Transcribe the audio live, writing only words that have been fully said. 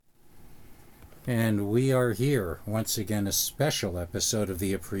And we are here once again, a special episode of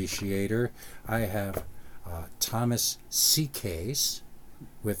The Appreciator. I have Thomas Xiques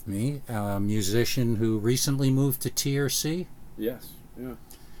with me, a musician who recently moved to TRC. Yes, yeah.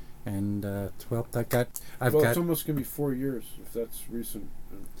 And It's almost gonna be 4 years if that's recent.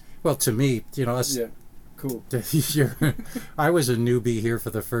 Well, to me, Yeah, cool. I was a newbie here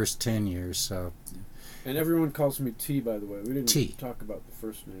for the first 10 years, so. And everyone calls me T, by the way. We didn't T. talk about the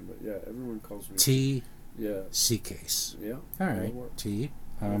first name, but yeah, everyone calls me T. Yeah. Xiques. Yeah. All right, T.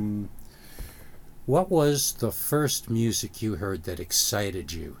 What was the first music you heard that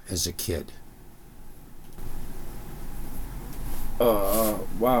excited you as a kid?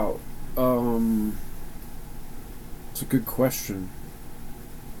 Wow. It's a good question.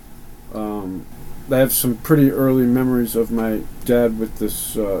 I have some pretty early memories of my dad with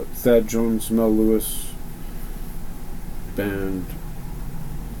this Thad Jones, Mel Lewis band,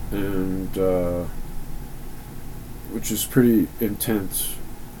 and which is pretty intense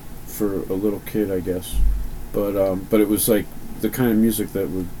for a little kid, I guess. But it was like the kind of music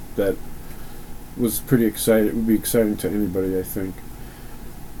that was pretty exciting. It would be exciting to anybody, I think.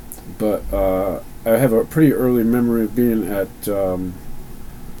 But I have a pretty early memory of being at a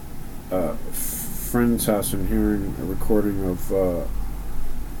friend's house and hearing a recording of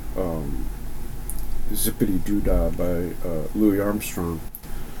Zippity Doodah by Louis Armstrong,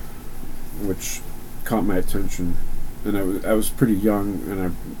 which caught my attention. And I was pretty young, and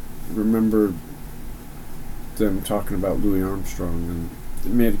I remember them talking about Louis Armstrong, and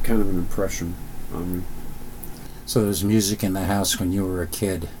it made kind of an impression on me. So there was music in the house when you were a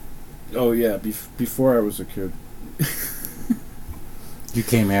kid. Oh yeah, before I was a kid. You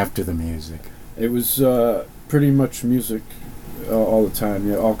came after the music. It was pretty much music all the time.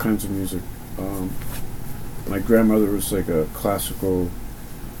 Yeah, all kinds of music. My grandmother was like a classical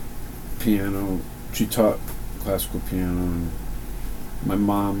piano. She taught classical piano, and my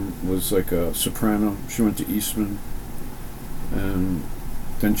mom was like a soprano. She went to Eastman, and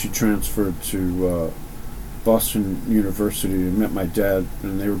then she transferred to Boston University and met my dad,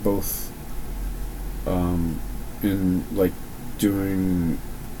 and they were both in like doing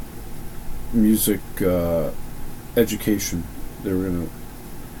music education.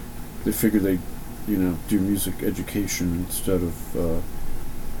 They figured they'd do music education instead of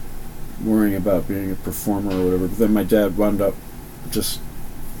worrying about being a performer or whatever. But then my dad wound up just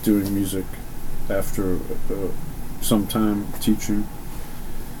doing music after some time teaching.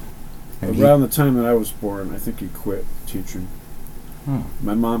 And around the time that I was born, I think he quit teaching.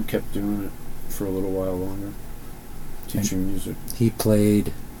 My mom kept doing it for a little while longer, teaching music.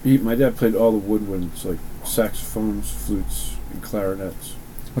 My dad played all the woodwinds, like saxophones, flutes, and clarinets.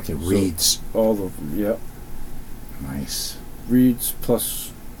 Okay, reeds. All of them, yep. Nice. Reeds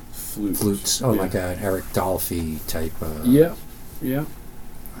plus flutes. Flutes. Oh, yeah. Like an Eric Dolphy type of... Yeah.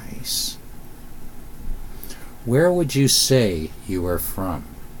 Nice. Where would you say you are from?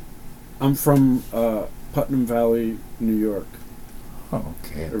 I'm from Putnam Valley, New York. Oh,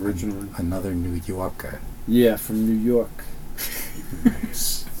 okay. Originally. Another New Yorker. Yeah, from New York.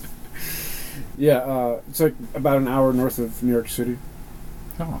 Nice. Yeah, it's like about an hour north of New York City.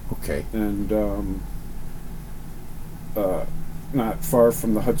 Oh, okay. And not far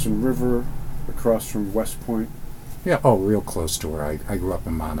from the Hudson River, across from West Point. Yeah, real close to where I grew up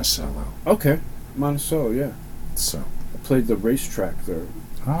in Monticello. Okay, Monticello, yeah. So I played the racetrack there.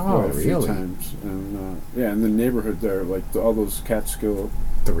 Oh, a few times, and in the neighborhood there, like all those Catskill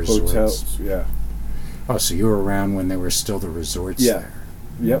hotels. Yeah. Oh, so you were around when there were still the resorts there.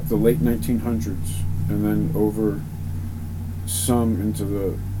 Yep, the late 1900s, and then over some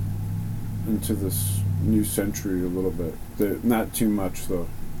into this new century a little bit. Not too much though.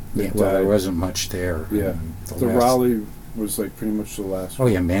 There wasn't much there. Yeah, the Raleigh was like pretty much the last. Oh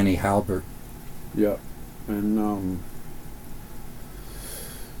yeah, Manny Halbert. Yeah, and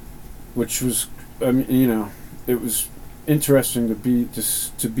which was, I mean, it was interesting to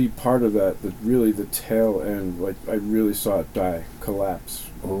be part of that. That really the tail end, like I really saw it collapse.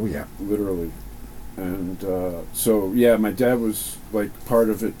 Oh yeah, literally. And so yeah, my dad was like part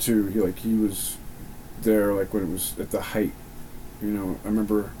of it too. He was there like when it was at the height. I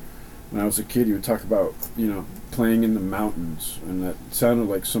remember when I was a kid, he would talk about playing in the mountains, and that sounded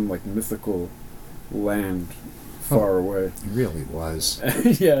like some like mythical land far away. It really was.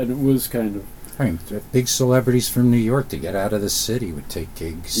 Yeah, and it was kind of. I mean, big celebrities from New York to get out of the city would take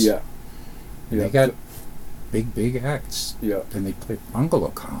gigs. Yeah. They got big acts. Yeah. And they played bungalow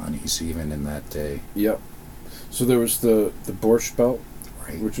colonies even in that day. Yep. So there was the Borscht Belt,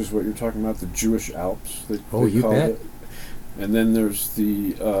 right, which is what you're talking about, the Jewish Alps. You bet. And then there's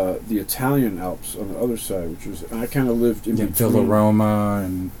the Italian Alps on the other side, which is, and I kind of lived in between. Villaroma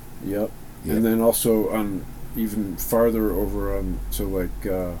and Yep. And then also on even farther over on to like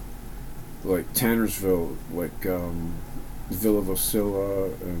Tannersville, like Villa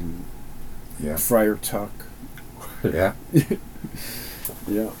Vocilla and Friar Tuck. Yeah.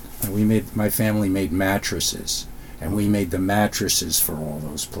 Yeah. And my family made mattresses, and we made the mattresses for all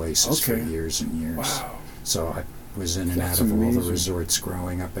those places for years and years. Wow. So I was in and out of all the resorts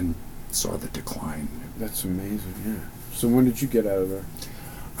growing up and saw the decline. That's amazing, yeah. So when did you get out of there?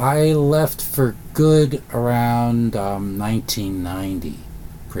 I left for good around 1990,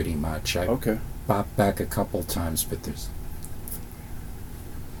 pretty much. I popped back a couple times, but there's...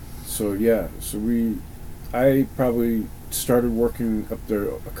 So I probably started working up there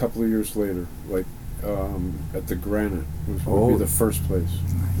a couple of years later, like at the Granite would be the first place.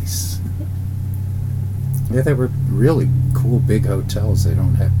 Nice. Yeah, they were really cool big hotels. They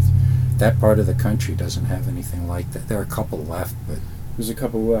don't have... That part of the country doesn't have anything like that. There are a couple left, but... There's a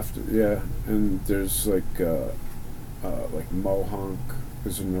couple left, yeah. And there's like Mohonk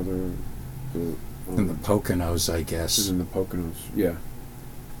is another... in the Poconos, I guess. Is in the Poconos, yeah.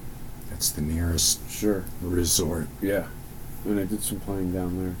 That's the nearest resort. Yeah. And I did some playing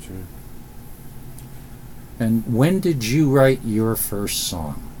down there, too. And when did you write your first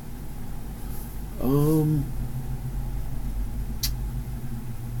song?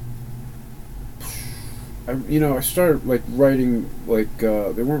 I started like writing like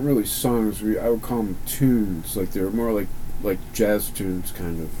they weren't really songs. I would call them tunes. Like they were more like jazz tunes,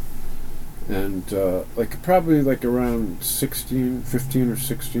 kind of. And like probably like around 15 or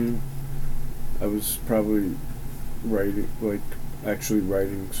 16, I was probably actually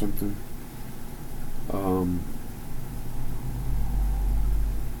writing something.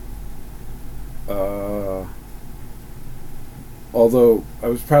 Although I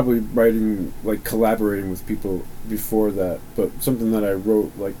was probably writing, like collaborating with people before that, but something that I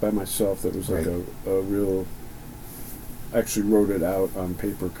wrote like by myself that was like a real, actually wrote it out on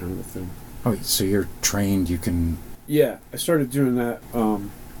paper kind of thing. Oh, so you're trained, you can... Yeah, I started doing that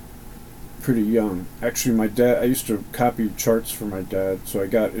pretty young. Actually, my dad, I used to copy charts for my dad, so I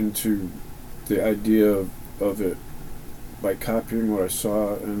got into the idea of it by copying what I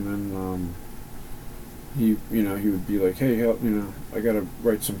saw, and then he would be like, hey, help, I gotta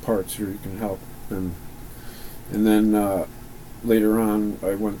write some parts here, you can help. And then later on,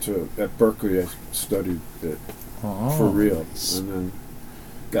 I went at Berkeley, I studied it for real, nice. And then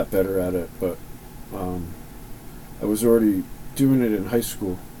got better at it, but I was already doing it in high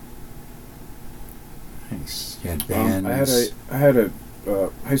school. Nice. You had bands. I had a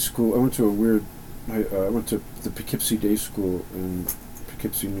high school. I went to I went to the Poughkeepsie Day School in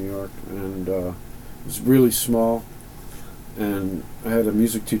Poughkeepsie, New York, and it was really small. And I had a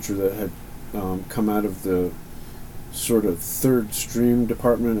music teacher that had come out of the sort of third stream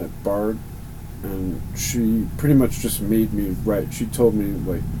department at Bard, and she pretty much just made me write. She told me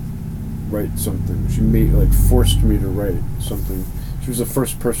like write something. She forced me to write something. She was the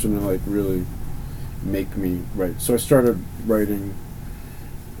first person to like really make me write. So I started writing,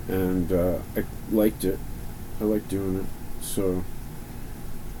 and I liked it. I liked doing it. So,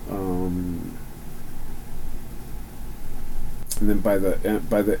 and then by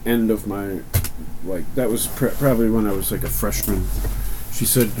the end of my, that was probably when I was like a freshman. She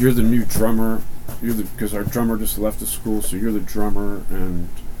said, "You're the new drummer. Because our drummer just left the school, so you're the drummer, and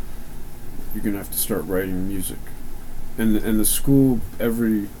you're gonna have to start writing music." And the school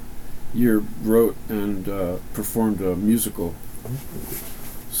every year wrote and performed a musical.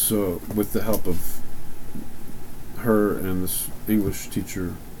 So with the help of her and this English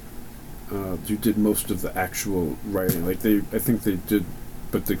teacher, who did most of the actual writing. I think they did,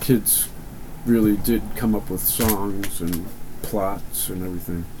 but the kids really did come up with songs and plots and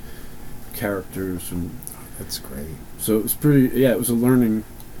everything, characters, and that's great. So it was it was a learning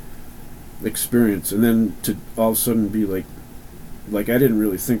experience. And then to all of a sudden be like I didn't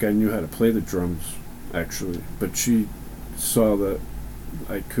really think I knew how to play the drums, actually, but she saw that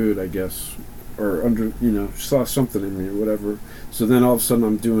I could, I guess, or saw something in me or whatever. So then all of a sudden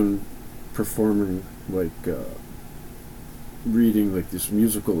I'm performing, reading this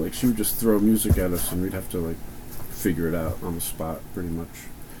musical. She would just throw music at us and we'd have to figure it out on the spot, pretty much.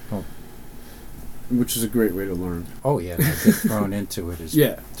 Oh. Which is a great way to learn. Oh yeah, to get thrown into it is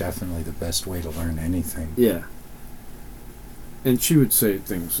definitely the best way to learn anything. Yeah. And she would say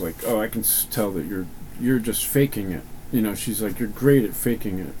things like, "Oh, I can tell that you're just faking it." She's like, "You're great at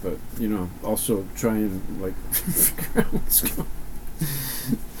faking it, but also try and figure out what's going on."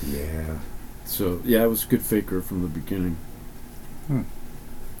 Yeah. So yeah, I was a good faker from the beginning.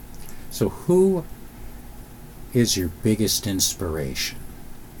 So who is your biggest inspiration?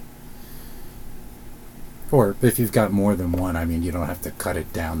 Or if you've got more than one, I mean, you don't have to cut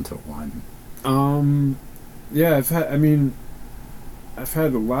it down to one. Yeah, I've had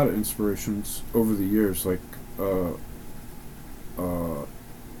a lot of inspirations over the years, like,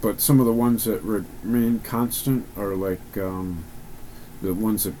 but some of the ones that remain constant are like, the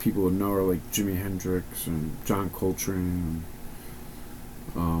ones that people would know are like Jimi Hendrix and John Coltrane.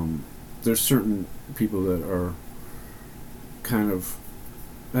 There's certain people that are kind of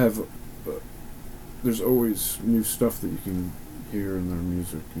have. There's always new stuff that you can hear in their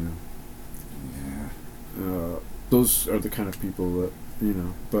music, you know. Yeah. Those are the kind of people that, you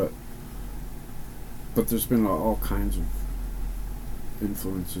know, but there's been all kinds of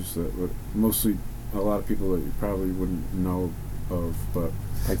influences that would mostly a lot of people that you probably wouldn't know of, but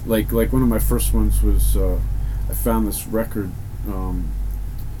like one of my first ones was I found this record,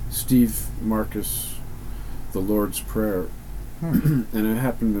 Steve Marcus, The Lord's Prayer, and it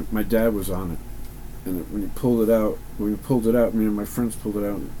happened that my dad was on it. And when we pulled it out, me and my friends pulled it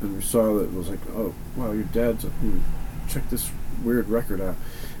out, and we saw that it was like, oh, wow, your dad's, check this weird record out.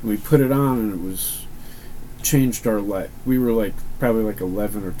 And we put it on, and it was, changed our life. We were like, probably like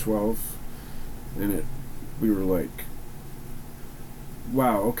 11 or 12, and we were like,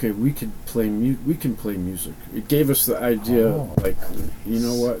 wow, okay, we can play music. It gave us the idea, like, you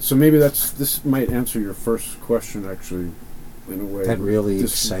know what? So maybe this might answer your first question, actually, in a way. That really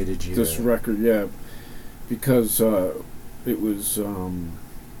excited you. This record, yeah. Because it was,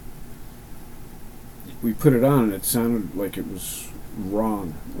 we put it on and it sounded like it was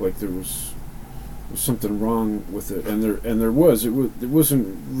wrong, like there was something wrong with it, and there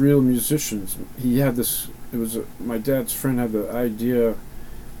wasn't real musicians. He had this. It was my dad's friend had the idea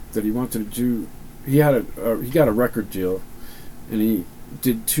that he wanted to do. He got a record deal, and he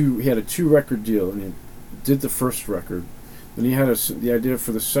had a 2-record deal, and he did the first record. Then he had the idea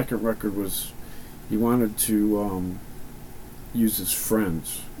for the second record was. He wanted to use his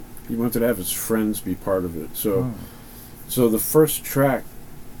friends. He wanted to have his friends be part of it. So the first track,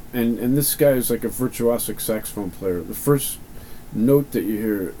 and this guy is like a virtuosic saxophone player. The first note that you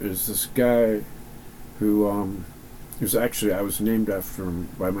hear is this guy who was actually, I was named after him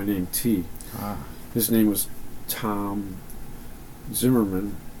by my name T. His name was Tom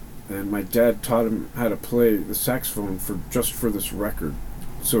Zimmerman, and my dad taught him how to play the saxophone just for this record.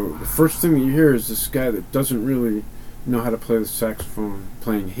 So the first thing that you hear is this guy that doesn't really know how to play the saxophone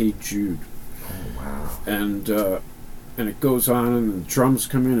playing "Hey Jude." Oh wow! And it goes on, and the drums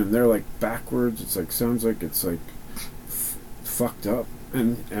come in, and they're like backwards. It's like sounds like it's like fucked up.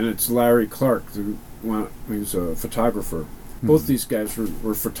 And it's Larry Clark, who's a photographer. Both these guys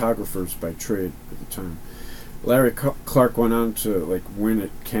were photographers by trade at the time. Larry Clark went on to like win at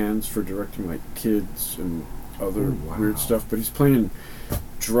Cannes for directing like Kids and other weird stuff, but he's playing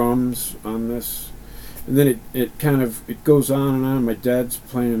drums on this, and then it goes on and on. My dad's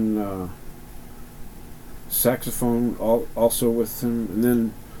playing saxophone also with him, and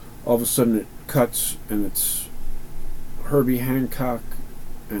then all of a sudden it cuts, and it's Herbie Hancock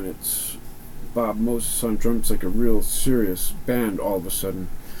and it's Bob Moses on drums. It's like a real serious band all of a sudden,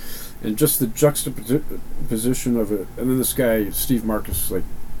 and just the juxtaposition of it. And then this guy Steve Marcus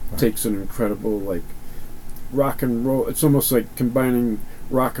takes an incredible rock and roll. It's almost like combining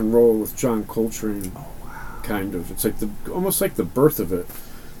rock and roll with John Coltrane. Oh wow! Kind of. It's like almost like the birth of it,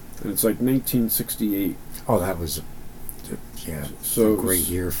 and it's like 1968. Oh, that was a great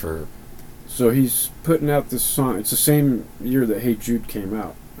year for. So he's putting out this song. It's the same year that "Hey Jude" came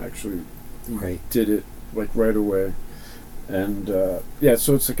out. Actually, he did it right away, and so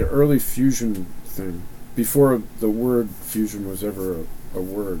it's like an early fusion thing before the word fusion was ever a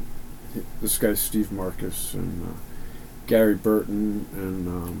word. This guy Steve Marcus and Gary Burton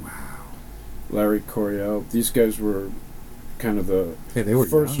and Larry Coryell. These guys were kind of the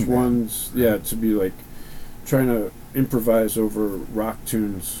first ones, to be trying to improvise over rock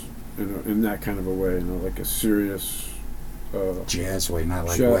tunes in that kind of a way, like a serious jazz way, not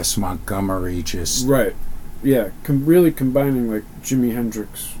like Wes Montgomery, just right. Yeah, really combining Jimi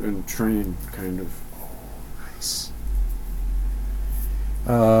Hendrix and Train kind of. Nice.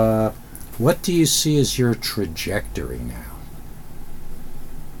 What do you see as your trajectory now?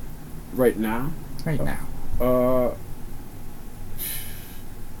 Right now?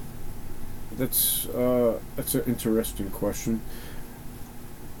 That's an interesting question.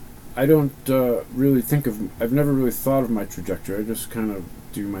 I don't really think of. I've never really thought of my trajectory. I just kind of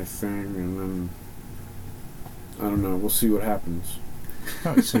do my thing, and then I don't know. We'll see what happens.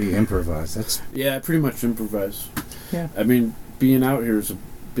 Oh, so you improvise? I pretty much improvise. Yeah. I mean, being out here is a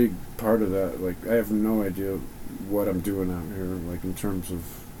big part of that. Like, I have no idea what I'm doing out here, like, in terms of,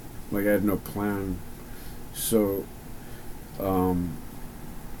 like, I had no plan. So, I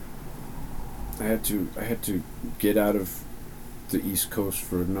had to get out of the East Coast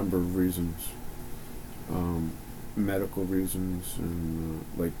for a number of reasons. Medical reasons, and,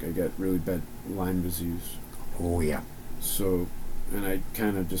 like, I got really bad Lyme disease. Oh, yeah. So, and I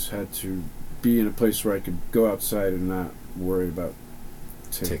kind of just had to be in a place where I could go outside and not worry about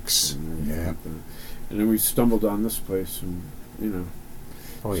ticks. And yeah. like that. And then we stumbled on this place, and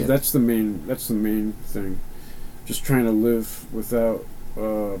Oh, so yeah. that's the main thing. Just trying to live without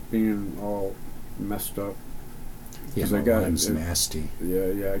being all messed up. Yeah, 'Cause my I got Lyme's it, nasty.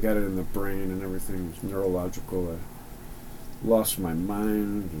 Yeah, I got it in the brain and everything. It was neurological. I lost my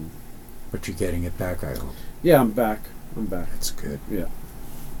mind. And But you're getting it back, I hope. yeah, I'm back. That's good. Yeah.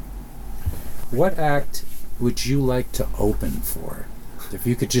 What act would you like to open for? If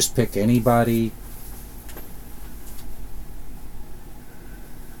you could just pick anybody.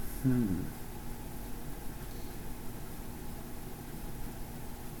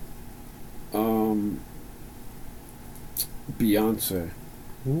 Beyonce.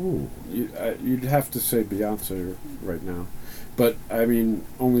 Ooh. You'd have to say Beyonce right now, but I mean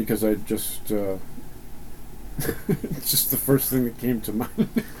only because I just it's just the first thing that came to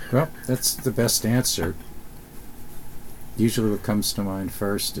mind. Well, that's the best answer. Usually what comes to mind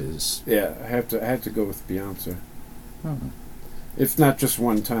first is... Yeah, I had to go with Beyonce. Oh. If not just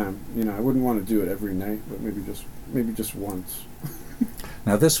one time, I wouldn't want to do it every night, but maybe just once.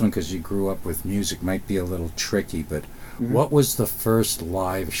 Now this one, because you grew up with music, might be a little tricky, but Mm-hmm. what was the first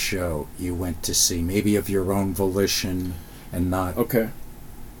live show you went to see? Maybe of your own volition and not... Okay.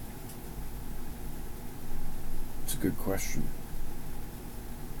 It's a good question.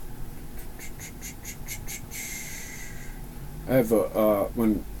 I have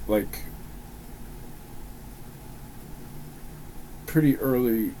pretty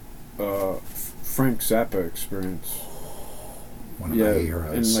early Frank Zappa experience. One of my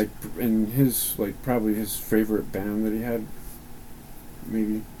heroes. And his probably his favorite band that he had.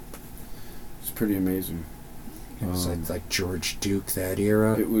 Maybe it's pretty amazing. It was like George Duke, that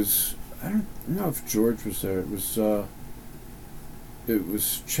era. It was. I don't know if George was there. It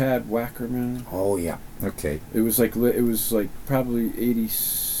was Chad Wackerman. Oh yeah. Okay. It was like probably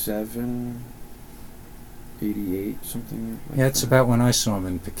 87, 88, something like that. Yeah, it's about when I saw him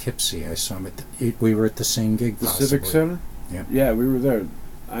in Poughkeepsie. I saw him we were at the same gig. The possibly. Civic Center? Yep. Yeah, we were there.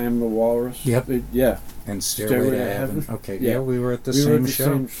 I Am the Walrus. Yep. Yeah. And Stairway to Heaven. Okay, yeah, we were at the same show.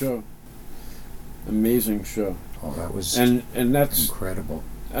 Same show. Amazing show. Oh, that was and that's incredible.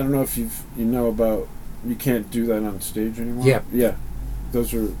 I don't know if you know about, you can't do that on stage anymore. Yeah. Yeah.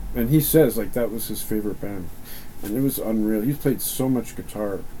 Those are, and he says that was his favorite band. And it was unreal. He played so much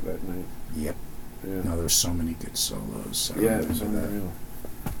guitar that night. Yep. Yeah. No, there were so many good solos. Yeah, it was unreal.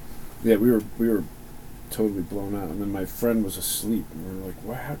 Yeah, we were totally blown out. And then my friend was asleep. And we were like,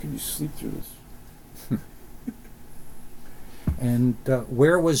 wow, how can you sleep through this? And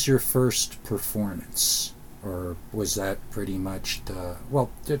where was your first performance? Or was that pretty much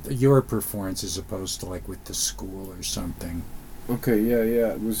your performance as opposed to like with the school or something? Okay,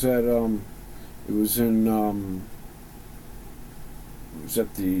 yeah. It was at a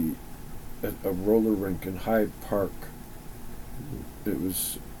roller rink in Hyde Park. It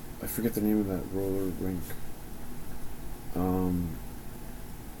was, I forget the name of that roller rink.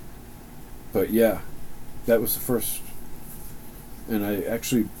 But yeah, that was the first. And I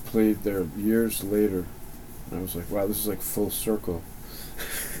actually played there years later. And I was like, wow, this is like full circle.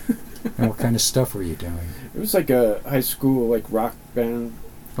 And what kind of stuff were you doing? It was like a high school rock band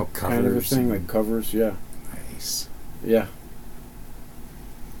Covers. kind of a thing, like covers, yeah. Nice. Yeah.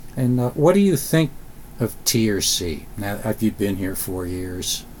 And what do you think of TRC? Now, have you been here 4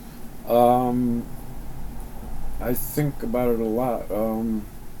 years? I think about it a lot.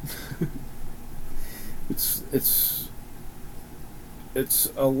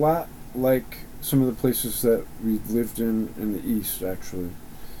 It's a lot like some of the places that we lived in the East, actually.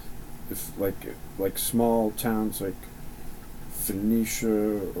 If like small towns like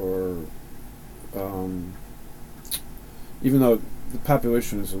Phoenicia, or even though the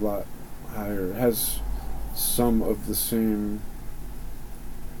population is a lot higher, it has some of the same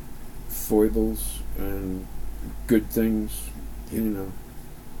foibles and good things,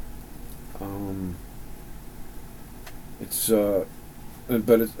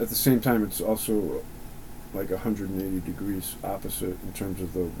 but at the same time, it's also like 180 degrees opposite in terms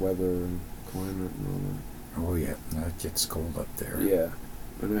of the weather and climate and all that. Oh yeah, it gets cold up there. Yeah,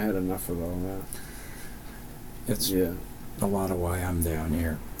 and I had enough of all that. It's a lot of why I'm down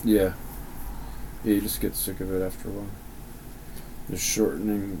here. Yeah. Yeah, you just get sick of it after a while. The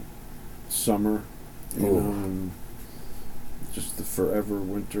shortening summer, you know, and just the forever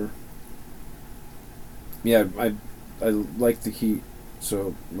winter. Yeah, I like the heat,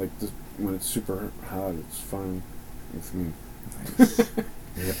 so like when it's super hot, it's fine with me. Nice.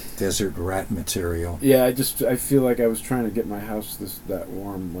 Yep, desert rat material. Yeah, I feel like I was trying to get my house that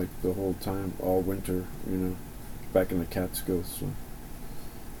warm like the whole time, all winter, you know, back in the Catskills. So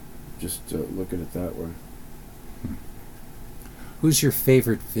just look at it that way. Who's your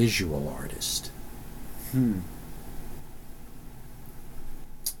favorite visual artist?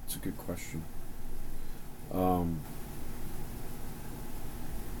 It's a good question.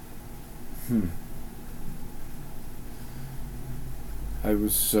 I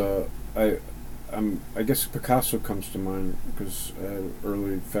was I guess Picasso comes to mind because I had an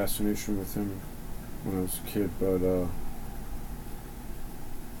early fascination with him when I was a kid, but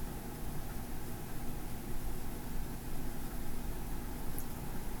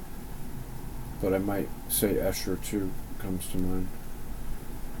I might say Escher too comes to mind.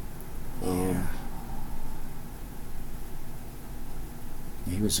 Yeah.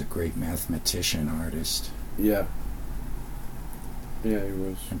 He was a great mathematician artist. Yeah. Yeah, he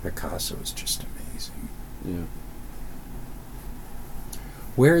was. And Picasso was just amazing. Yeah.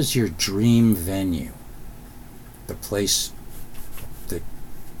 Where is your dream venue? The place that...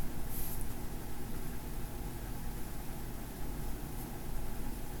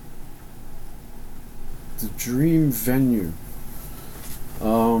 The dream venue. I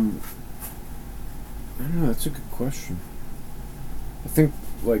don't know, that's a good question. I think,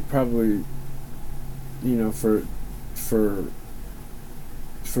 like, probably, you know, for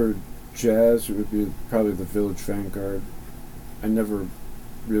jazz, it would be probably the Village Vanguard. I never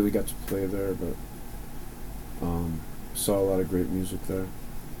really got to play there, but saw a lot of great music there.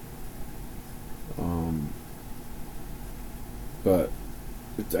 But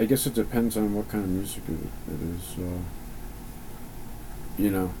I guess it depends on what kind of music it is.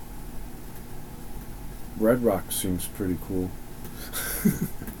 You know, Red Rock seems pretty cool.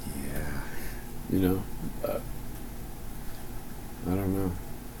 Yeah. You know, I don't know.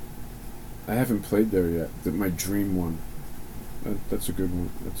 I haven't played there yet. My dream one. That's a good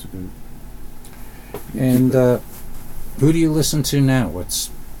one. That's a good. And who do you listen to now? What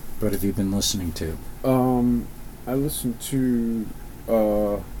have you been listening to? I listen to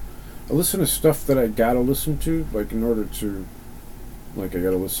stuff that I gotta listen to, like in order to, like, I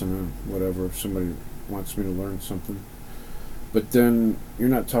gotta listen to whatever if somebody wants me to learn something. But then you're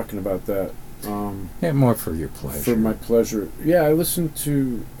not talking about that. Yeah, more for your pleasure. For my pleasure. Yeah, I listen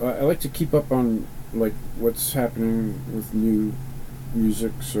to. I like to keep up on like what's happening with new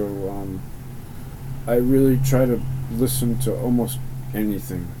music. So I really try to listen to almost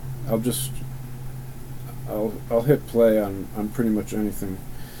anything. I'll hit play on pretty much anything.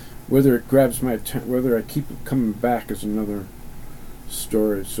 Whether it grabs my attention, whether I keep coming back is another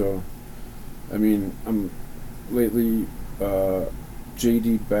story. So, I mean, I'm lately.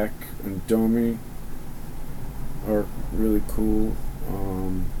 J.D. Beck and Domi are really cool.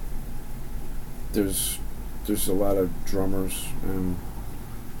 There's a lot of drummers and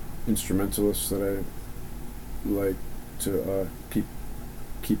instrumentalists that I like to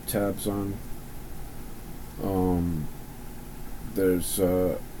keep tabs on. There's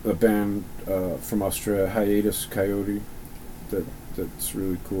a band from Australia, Hiatus Coyote, that's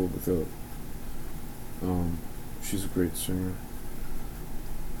really cool. She's a great singer.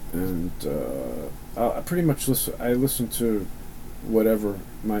 And I pretty much listen. I listen to whatever.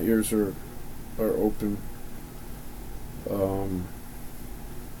 My ears are open.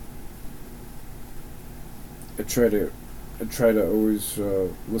 I try to always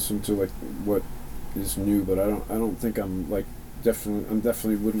listen to like what is new, but I don't think I'm like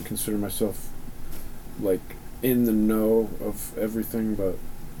definitely wouldn't consider myself like in the know of everything, but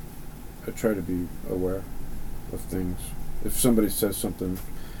I try to be aware of things. If somebody says something,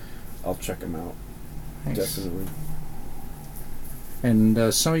 I'll check them out. Nice. Definitely.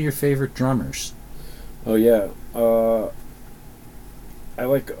 And some of your favorite drummers? Oh yeah, I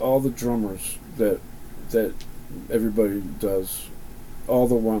like all the drummers that everybody does. All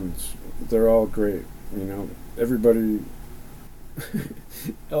the ones, they're all great. You know, everybody,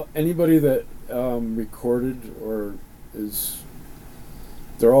 anybody that recorded or is.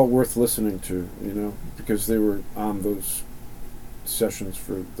 They're all worth listening to, you know, because they were on those sessions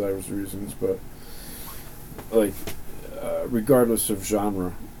for those reasons. But like, regardless of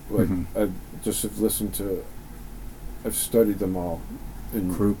genre, like I just have listened to, I've studied them all.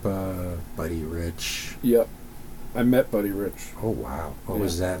 Krupa, Buddy Rich. Yep. I met Buddy Rich. Oh, wow. What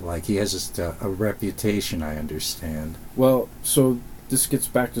was that like? He has just a reputation, I understand. Well, so this gets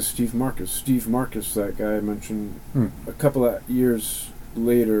back to Steve Marcus. Steve Marcus, that guy I mentioned, a couple of years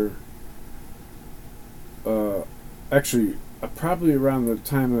later, actually, probably around the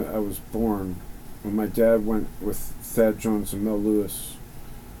time that I was born, when my dad went with Thad Jones and Mel Lewis.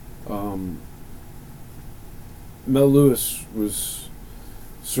 Mel Lewis was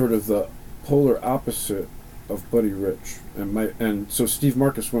sort of the polar opposite of Buddy Rich, and so Steve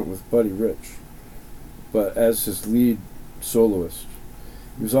Marcus went with Buddy Rich, but as his lead soloist.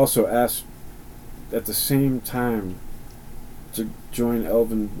 He was also asked at the same time to join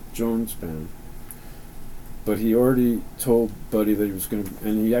Elvin Jones' band, but he already told Buddy that he was going to,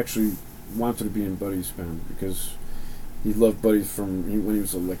 and he actually wanted to be in Buddy's band because he loved Buddy when he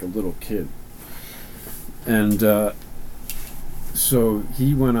was like a little kid. And so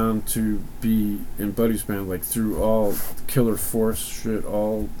he went on to be in Buddy's band, like through all Killer Force shit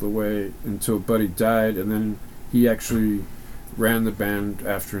all the way until Buddy died, and then he actually ran the band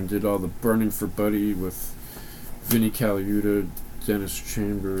after and did all the Burning for Buddy with Vinnie Colaiuta, Dennis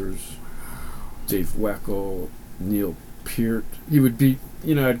Chambers, Dave Weckl, Neil Peart. He would be,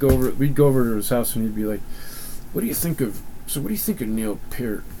 we'd go over to his house and he'd be like, what do you think of Neil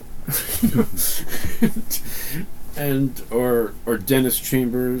Peart? And or Dennis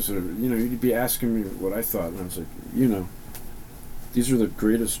Chambers, or he'd be asking me what I thought, and I was like, these are the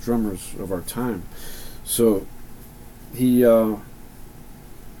greatest drummers of our time. So he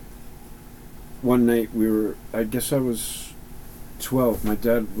one night I guess I was 12. My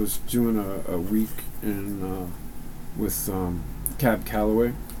dad was doing a week in with Cab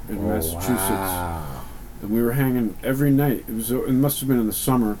Calloway in Massachusetts. Wow. And we were hanging every night. It must have been in the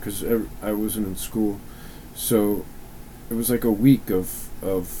summer because I wasn't in school, so it was like a week of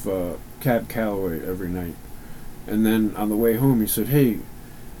Cab Calloway every night. And then on the way home, he said, "Hey,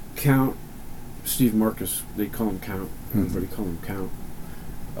 Count Steve Marcus, they call him Count. Everybody call him Count.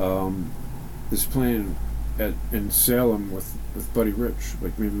 Is playing in Salem with Buddy Rich.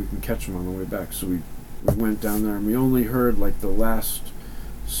 Like maybe we can catch him on the way back." So we went down there, and we only heard like the last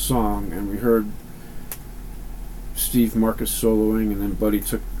song, and we heard Steve Marcus soloing, and then Buddy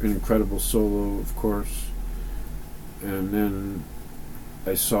took an incredible solo, of course. And then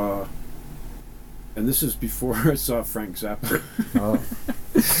I saw, and this is before I saw Frank Zappa. Oh.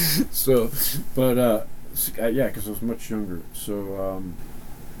 So, but yeah, because I was much younger. So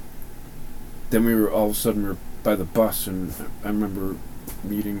then we were by the bus, and I remember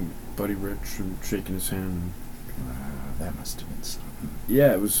meeting Buddy Rich and shaking his hand. Wow, that must have been something.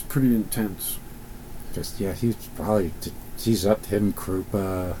 Yeah, it was pretty intense. Just he's up him group.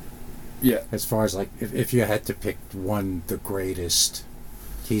 Yeah. As far as like, if you had to pick one, the greatest,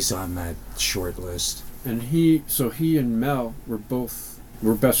 he's on that short list. And he and Mel were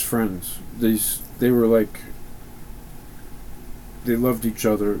best friends. They were like, they loved each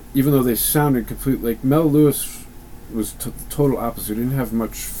other, even though they sounded completely like Mel Lewis was total opposite. He didn't have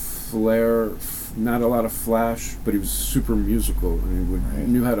much flair, not a lot of flash, but he was super musical, and he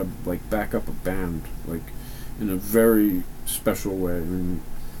knew how to like back up a band like in a very special way. I mean,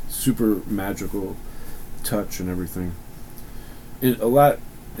 super magical touch and everything. In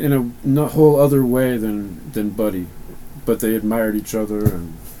a whole other way than Buddy, but they admired each other.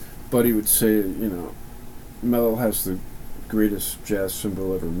 And Buddy would say, Mel has the greatest jazz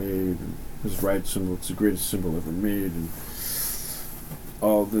cymbal ever made, and his ride cymbal, it's the greatest cymbal ever made, and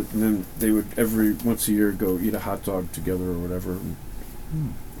and then they would once a year go eat a hot dog together or whatever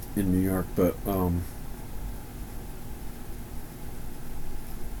in New York. But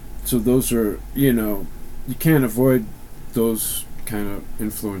so those are, you can't avoid those kind of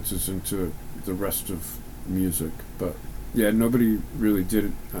influences into the rest of music. But yeah, nobody really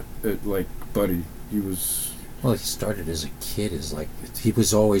did it like Buddy. He started as a kid, he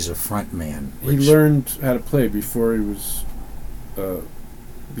was always a front man. He learned how to play before he was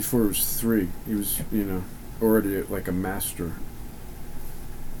 3. He was, already like a master.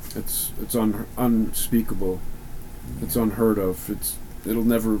 It's unspeakable. Yeah. It's unheard of. It'll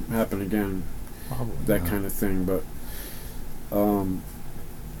never happen again. Probably that not. Kind of thing, but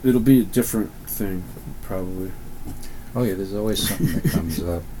it'll be a different thing, probably. Oh yeah, there's always something that comes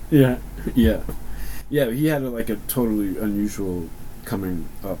up. Yeah. He had a totally unusual coming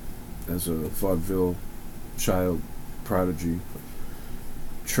up as a vaudeville child prodigy.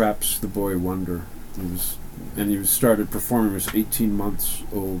 Traps the Boy Wonder. He started performing. He was 18 months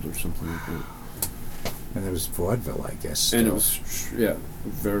old or something like that. And there was vaudeville, I guess. Still. And it was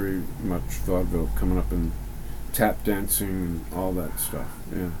very much vaudeville coming up, and tap dancing and all that stuff.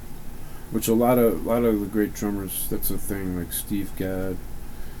 Yeah. which a lot of the great drummers, that's a thing, like Steve Gadd,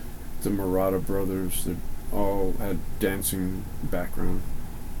 the Murata brothers, they all had dancing background,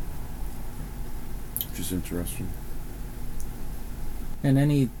 which is interesting. And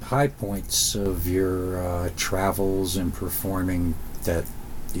any high points of your travels and performing that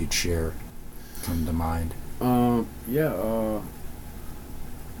you'd share come to mind?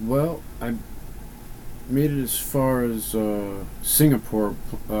 Well, I made it as far as Singapore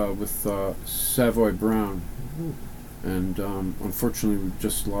with Savoy Brown. Ooh. And unfortunately we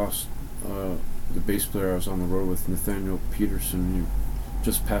just lost the bass player I was on the road with, Nathaniel Peterson. He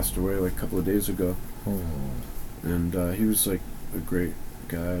just passed away like a couple of days ago. Oh. And he was like a great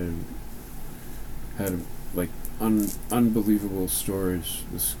guy and had like unbelievable stories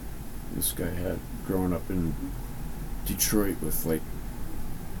this guy had growing up in Detroit with like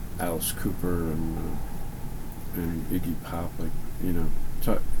Alice Cooper and Iggy Pop, like, you know,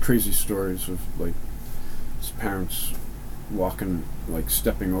 crazy stories of like his parents walking, like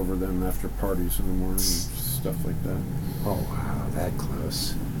stepping over them after parties in the morning and stuff like that. Oh wow, that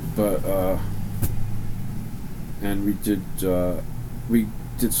close. But and we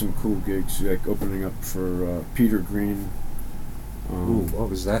did some cool gigs, like opening up for Peter Green. Ooh, what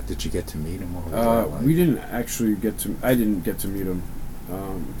was that? Did you get to meet him? What was that like? We didn't actually I didn't get to meet him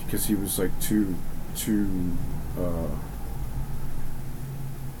because he was like too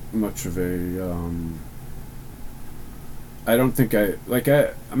much of a I don't think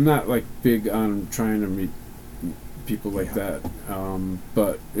I'm not like big on trying to meet people like that,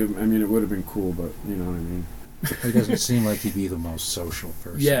 but it would have been cool, but you know what I mean. He doesn't seem like he'd be the most social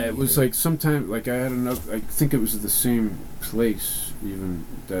person. Yeah, it was like sometime, like I had another, I think it was the same place, even,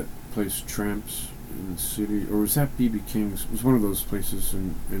 that place Tramps in the city, or was that B.B. King's? It was one of those places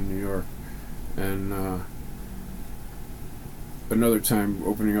in New York. And another time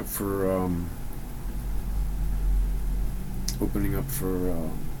opening up for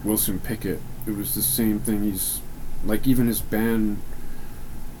Wilson Pickett, it was the same thing. He's like, even his band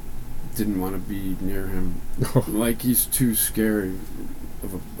didn't want to be near him. Like, he's too scary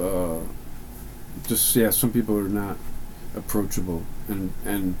of a some people are not approachable.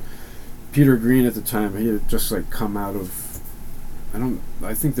 And Peter Green at the time, he had just like come out of,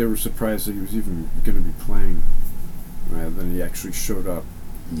 I think they were surprised that he was even going to be playing, rather than he actually showed up.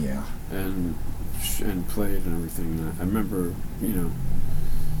 Yeah. And played and everything. And I remember, you know,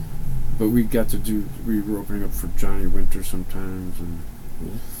 but we were opening up for Johnny Winter sometimes. And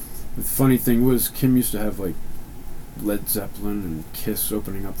the funny thing was, Kim used to have like Led Zeppelin and Kiss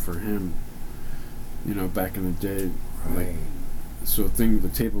opening up for him, you know, back in the day. Right. Like, so the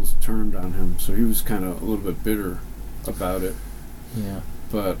tables turned on him, so he was kind of a little bit bitter about it. Yeah.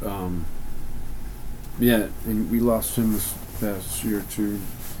 But yeah, and we lost him this past year too.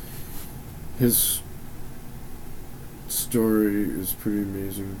 His story is pretty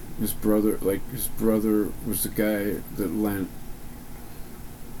amazing. His brother was the guy that lent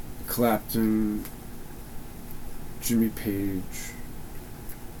Clapton, Jimmy Page,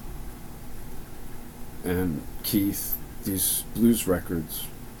 and Keith these blues records.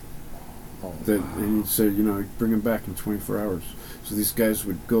 Oh, And he'd say, you know, bring them back in 24 hours. So these guys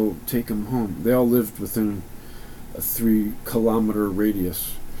would go take them home. They all lived within a 3-kilometer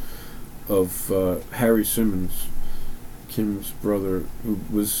radius of Harry Simmons, Kim's brother, who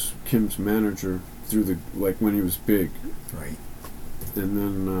was Kim's manager through when he was big. Right. And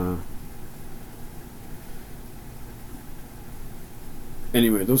then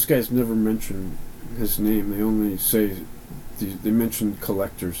anyway, those guys never mention his name. They only say they mentioned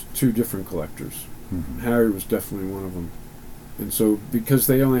collectors, 2 different collectors. Mm-hmm. Harry was definitely one of them. And so, because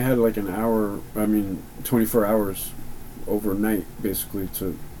they only had like 24 hours overnight, basically,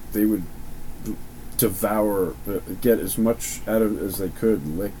 they would devour, get as much out of it as they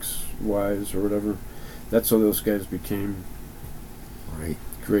could, licks wise or whatever. That's how those guys became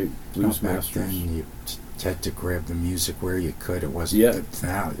great blues masters. Back then, you had to grab the music where you could. It wasn't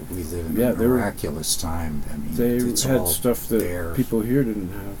now. We live in a miraculous time. I mean, they it's had all stuff that there. People here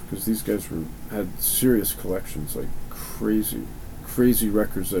didn't have, because these guys had serious collections, like crazy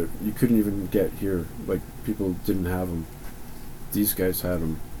records that you couldn't even get here. Like, people didn't have them. These guys had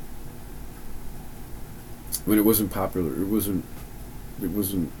them. When it wasn't popular, it wasn't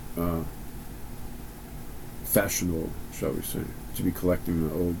fashionable, shall we say, to be collecting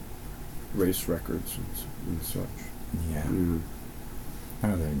the old race records and such. Yeah.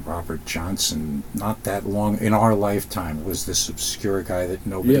 I think Robert Johnson, not that long in our lifetime, was this obscure guy that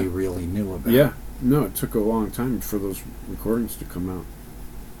nobody really knew about. Yeah. No, it took a long time for those recordings to come out.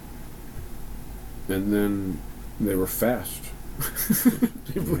 And then they were fast.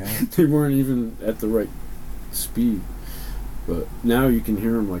 They weren't even at the right speed. But now you can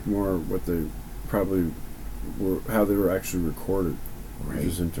hear them like more what they probably were, how they were actually recorded, which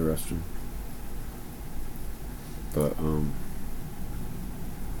is interesting. But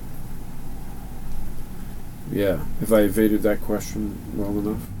yeah, have I evaded that question well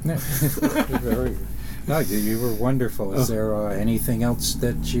enough? No, you were wonderful. Is there anything else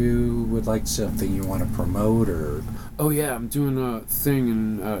that you would like, something you want to promote, or? Oh yeah, I'm doing a thing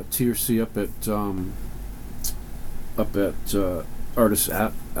in TRC up at Artist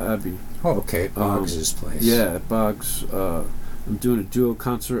Abbey. Oh, okay, Boggs's place. Yeah, at Boggs. I'm doing a duo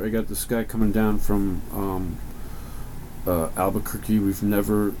concert. I got this guy coming down from Albuquerque. We've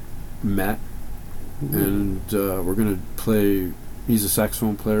never met, and we're gonna play. He's a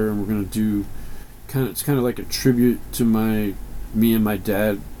saxophone player, and we're gonna do it's kind of like a tribute to me and my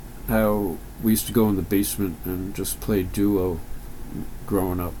dad, how we used to go in the basement and just play duo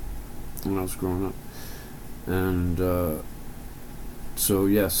when I was growing up. And so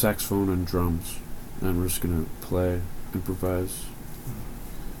yeah, saxophone and drums, and we're just gonna play, improvise,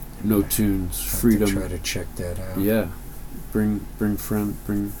 no tunes, freedom. Try to check that out. Yeah, bring friend,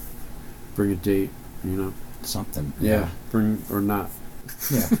 bring a date, something. Yeah, bring or not.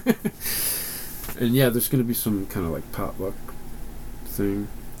 Yeah. And yeah, there's going to be some kind of like potluck thing.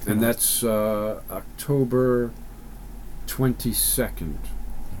 And that's October 22nd.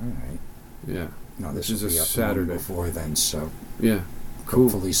 All right. Yeah. No, this is will a be up Saturday before then, so yeah, cool.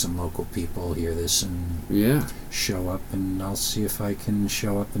 Hopefully some local people hear this and show up, and I'll see if I can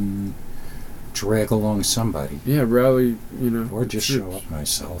show up and drag along somebody. Yeah, rally, or just show up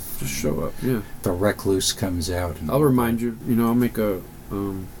myself. Just show up. Yeah. The recluse comes out, and I'll remind you. I'll make a.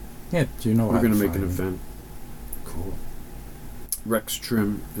 Yeah, do you know we're going to make an event. Cool. Rex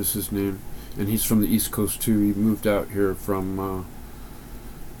Trim is his name, and he's from the East Coast too. He moved out here from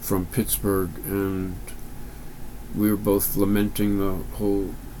Pittsburgh, and we were both lamenting the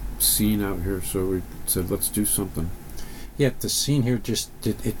whole scene out here, so we said, let's do something. Yeah, the scene here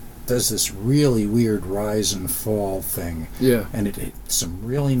it does this really weird rise and fall thing. Yeah. And it some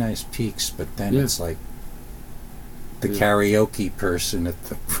really nice peaks, but then it's like the karaoke person at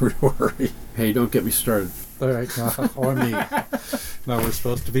the brewery. Hey, don't get me started. All right, or me. No, we're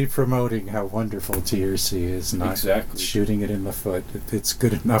supposed to be promoting how wonderful TRC is, not shooting it in the foot. It's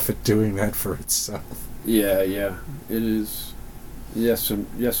good enough at doing that for itself. Yeah, it is. Yes,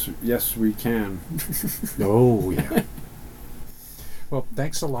 yes, we can. Oh, yeah. Well,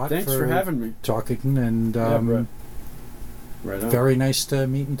 thanks a lot. Thanks for having me. Talking, and right on. Very nice to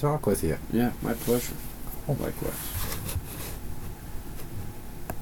meet and talk with you. Yeah, my pleasure. Likewise.